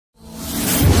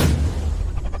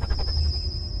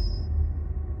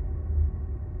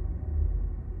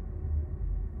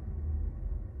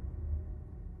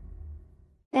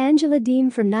Angela Deem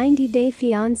from 90 Day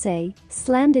Fiancé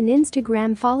slammed an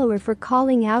Instagram follower for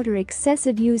calling out her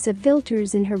excessive use of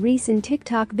filters in her recent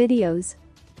TikTok videos.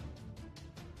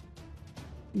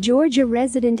 Georgia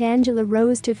resident Angela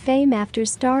rose to fame after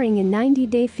starring in 90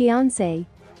 Day Fiancé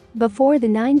before the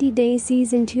 90 Day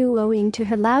Season 2 owing to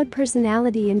her loud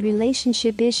personality and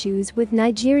relationship issues with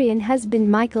Nigerian husband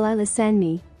Michael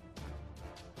Elisanmi.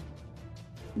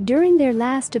 During their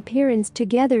last appearance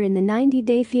together in the 90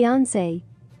 Day Fiancé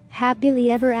Happily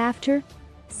Ever After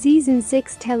Season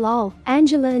 6 Tell-All,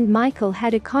 Angela and Michael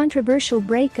had a controversial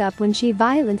breakup when she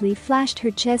violently flashed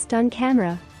her chest on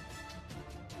camera.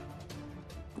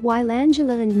 While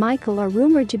Angela and Michael are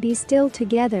rumored to be still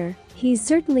together, he's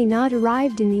certainly not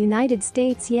arrived in the United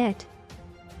States yet.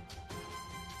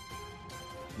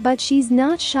 But she's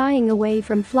not shying away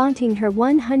from flaunting her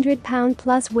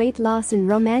 100-pound-plus weight loss in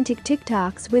romantic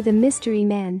TikToks with a mystery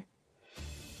man.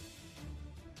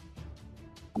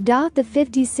 The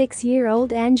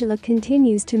 56-year-old Angela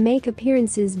continues to make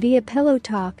appearances via Pillow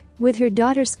Talk with her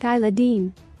daughter Skyla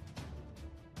Deem.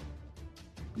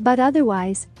 But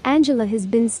otherwise, Angela has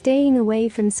been staying away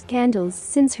from scandals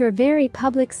since her very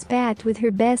public spat with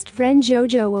her best friend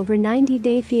JoJo over 90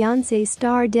 Day Fiancé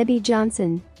star Debbie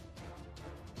Johnson.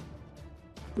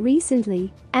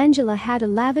 Recently, Angela had a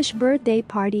lavish birthday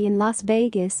party in Las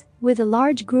Vegas with a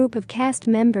large group of cast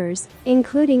members,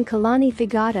 including Kalani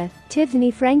Fagata,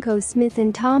 Tiffany Franco-Smith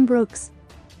and Tom Brooks.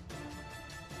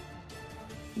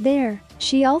 There,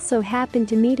 she also happened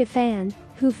to meet a fan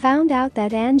who found out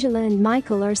that Angela and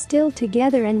Michael are still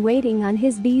together and waiting on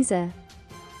his visa.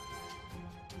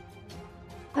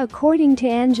 According to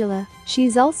Angela,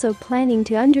 she's also planning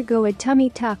to undergo a tummy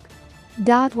tuck.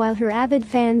 While her avid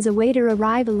fans await her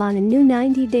arrival on a new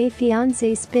 90 Day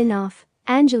Fiancé spin-off,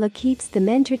 Angela keeps them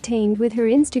entertained with her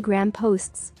Instagram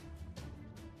posts.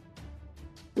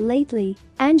 Lately,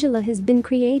 Angela has been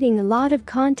creating a lot of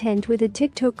content with a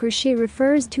TikToker she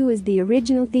refers to as the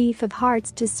original thief of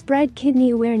hearts to spread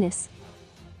kidney awareness.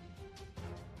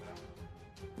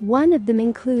 One of them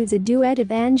includes a duet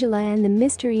of Angela and the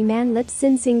mystery man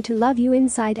lip-syncing to Love You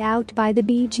Inside Out by the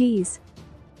Bee Gees.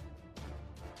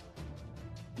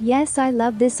 "Yes, I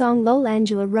love this song lol,"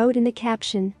 Angela wrote in the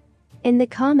caption. In the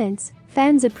comments,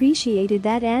 fans appreciated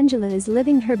that Angela is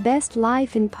living her best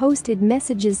life and posted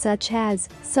messages such as,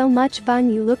 "So much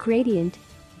fun, you look radiant."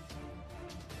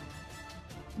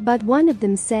 But one of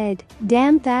them said,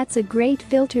 "Damn, that's a great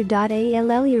filter.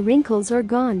 All your wrinkles are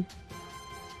gone."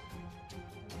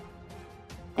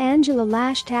 Angela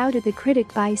lashed out at the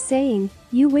critic by saying,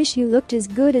 "You wish you looked as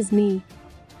good as me."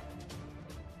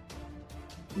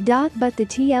 But the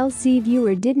TLC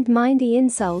viewer didn't mind the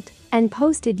insult and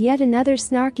posted yet another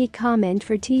snarky comment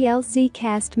for TLC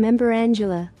cast member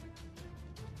Angela.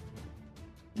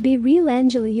 "Be real,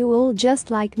 Angela, you old just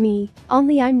like me,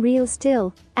 only I'm real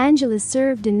still." Angela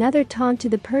served another taunt to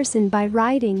the person by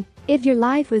writing, "If your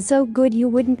life was so good you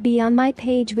wouldn't be on my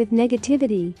page with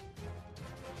negativity."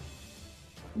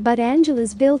 But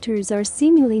Angela's filters are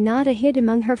seemingly not a hit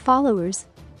among her followers.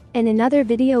 In another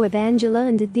video of Angela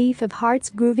and the Thief of Hearts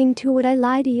grooving to Would I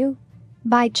Lie to You?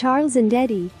 By Charles and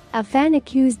Eddie, a fan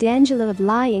accused Angela of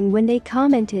lying when they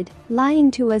commented,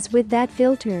 "Lying to us with that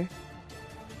filter."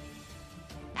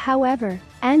 However,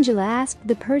 Angela asked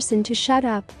the person to shut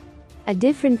up. A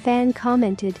different fan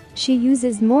commented, "She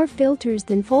uses more filters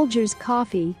than Folgers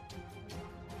coffee."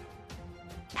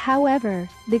 However,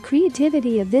 the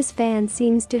creativity of this fan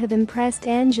seems to have impressed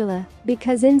Angela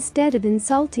because instead of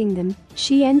insulting them,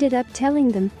 she ended up telling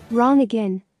them, "Wrong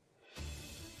again."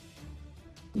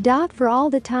 For all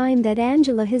the time that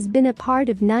Angela has been a part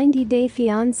of 90 Day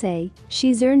Fiancé,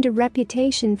 she's earned a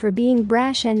reputation for being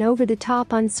brash and over the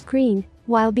top on screen,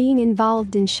 while being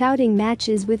involved in shouting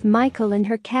matches with Michael and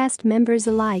her cast members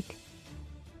alike.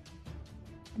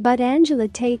 But Angela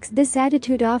takes this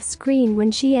attitude off screen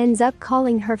when she ends up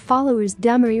calling her followers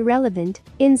dumb or irrelevant,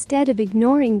 instead of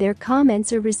ignoring their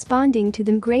comments or responding to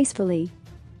them gracefully.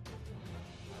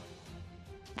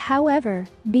 However,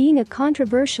 being a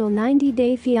controversial 90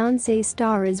 Day Fiancé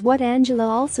star is what Angela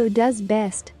also does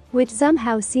best, which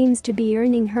somehow seems to be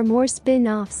earning her more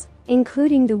spin-offs,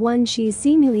 including the one she's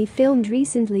seemingly filmed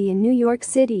recently in New York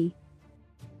City.